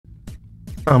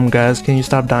Guys, can you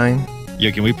stop dying?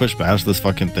 Yeah, can we push past this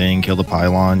fucking thing, kill the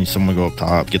pylon, someone go up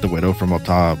top, get the widow from up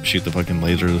top, shoot the fucking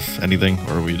lasers, anything?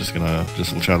 Or are we just gonna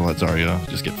try to let Zarya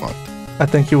just get fucked? I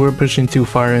think you were pushing too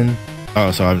far in.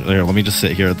 Oh, so here, let me just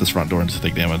sit here at this front door and just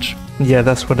take damage. Yeah,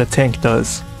 that's what a tank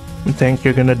does. A tank,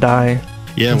 you're gonna die.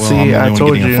 Yeah, well, See, I'm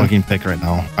only getting you. a fucking pick right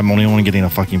now. I'm only getting a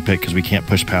fucking pick because we can't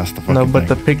push past the fucking No, but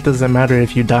thing. the pick doesn't matter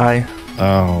if you die.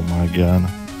 Oh my god.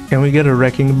 Can we get a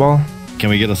wrecking ball? Can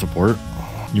we get a support?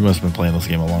 You must have been playing this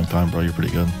game a long time, bro. You're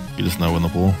pretty good. You just know in the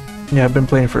pool. Yeah, I've been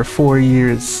playing for 4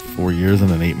 years. 4 years and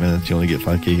in 8 minutes, you only get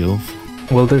 5k heals.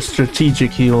 Well, there's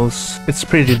strategic heals. It's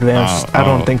pretty advanced. I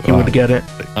don't think you would get it.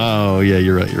 Oh, yeah,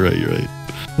 you're right.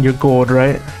 You're gold,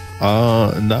 right?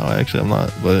 No, actually I'm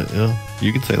not, but yeah,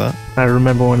 you can say that. I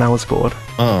remember when I was gold.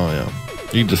 Oh, yeah.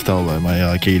 You can just tell by my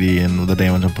KD and the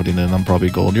damage I'm putting in, I'm probably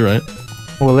gold. You're right.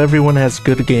 Well, everyone has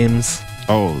good games.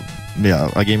 Oh, yeah,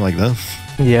 a game like this?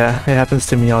 Yeah, it happens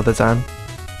to me all the time.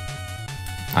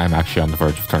 I'm actually on the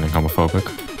verge of turning homophobic.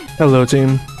 Hello,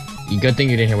 team. Good thing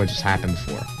you didn't hear what just happened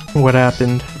before. What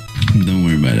happened? Don't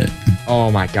worry about it. Oh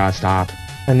my god, stop.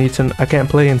 I can't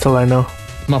play until I know.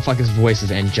 Motherfucker's voice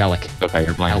is angelic. Okay,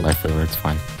 you're playing lifeweaver, it's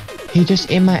fine. He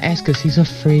just in my ass because he's a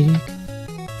freak.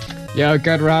 Yo,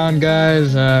 good round,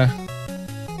 guys.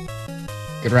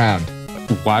 Good round.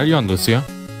 Why are you on Lucia?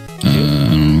 I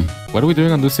don't know. What are we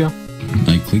doing on Lucia?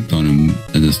 I clicked on him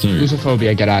at the start.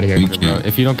 Lusophobia, get out of here. We Bro, can't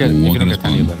if you don't get walk in any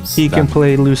his limbs, He can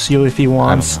play Lucio if he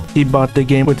wants. know. He bought the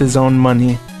game with his own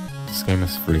money. This game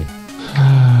is free.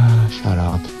 Shut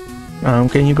up.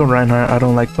 Can you go Reinhardt? I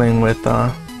don't like playing with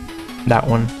that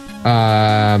one.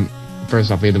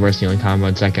 First off, we have the worst healing combo,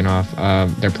 and second off,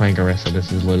 they're playing Orisa.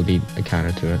 This is literally a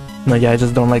counter to it. No, yeah, I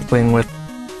just don't like playing with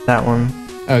that one.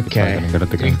 Okay. I'm good at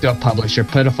the game. The publisher,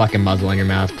 put a fucking muzzle on your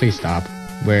mouth. Please stop.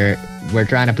 We're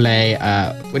trying to play.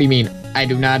 What do you mean? I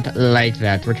do not like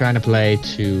that. We're trying to play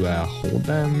to hold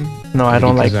them. No, I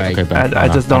don't like. Okay, but I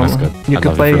just don't. You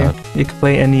can play. You can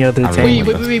play any other tank.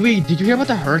 Wait! Did you hear about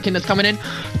the hurricane that's coming in?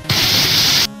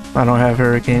 I don't have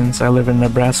hurricanes. I live in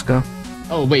Nebraska.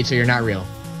 Oh wait, so you're not real?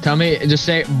 Tell me. Just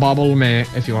say bubble me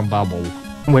if you want bubble.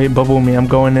 Wait, bubble me. I'm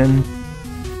going in.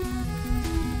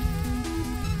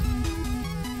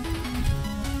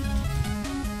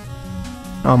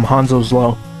 Hanzo's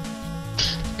low.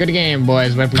 Good game,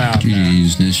 boys. We're playing.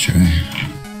 Jeez, nice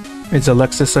try. Is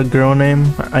Alexis a girl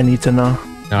name? I need to know.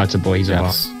 No, it's a boy. He's a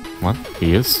Yes. What?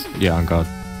 He is? Yeah, on God.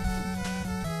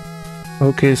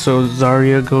 Okay, so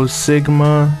Zarya goes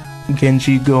Sigma,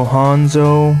 Genji go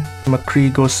Hanzo,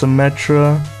 McCree goes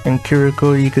Symmetra, and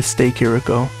Kiriko, you could stay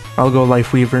Kiriko. I'll go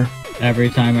Lifeweaver. Every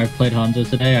time I've played Hanzo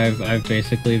today, I've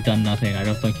basically done nothing. I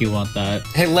don't think you want that.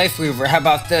 Hey, Lifeweaver, how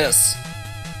about this?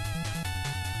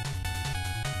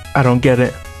 I don't get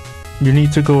it. You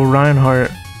need to go Reinhardt.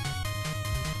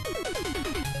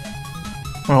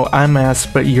 Oh, I'm ass,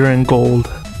 but you're in gold.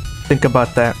 Think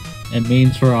about that. It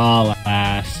means we're all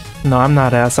ass. No, I'm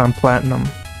not ass, I'm platinum.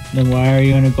 Then why are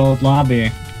you in a gold lobby?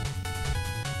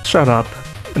 Shut up.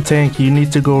 Tank, you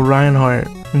need to go Reinhardt.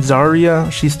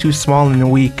 Zarya, she's too small and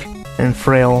weak and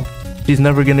frail. She's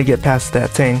never gonna get past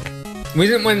that tank. We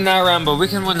didn't win that round, but we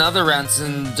can win other rounds,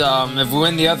 and if we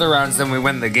win the other rounds, then we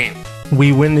win the game.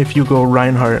 We win if you go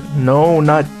Reinhardt. No,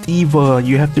 not Diva.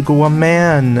 You have to go a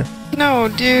man. No,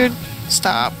 dude.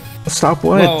 Stop. Stop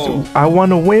what? Whoa. I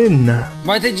want to win.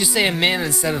 Why did you say a man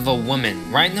instead of a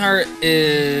woman? Reinhardt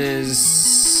is...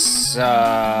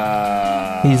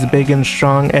 He's big and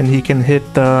strong, and he can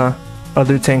hit the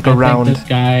other tank I around. think this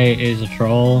guy is a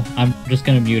troll. I'm just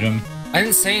gonna mute him. I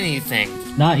didn't say anything.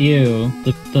 Not you.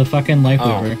 The fucking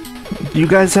Lifeweaver. You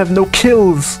guys have no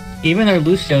kills. Even our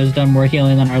Lucio has done more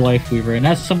healing than our Lifeweaver, and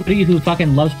that's somebody who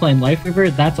fucking loves playing Lifeweaver.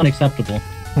 That's unacceptable.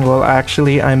 Well,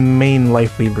 actually, I'm main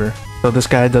Lifeweaver, so this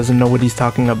guy doesn't know what he's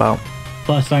talking about.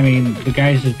 Plus, I mean, the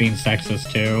guy's just being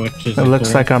sexist too, which is. It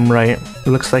looks like I'm right. It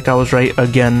looks like I was right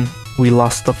again. We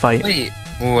lost the fight. Wait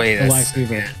the a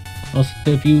Lifeweaver. second. Also,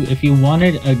 if you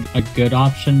wanted a good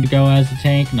option to go as a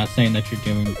tank, not saying that you're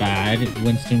doing bad,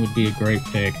 Winston would be a great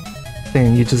pick.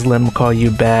 Dang, you just let him call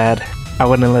you bad. I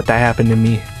wouldn't let that happen to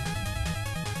me.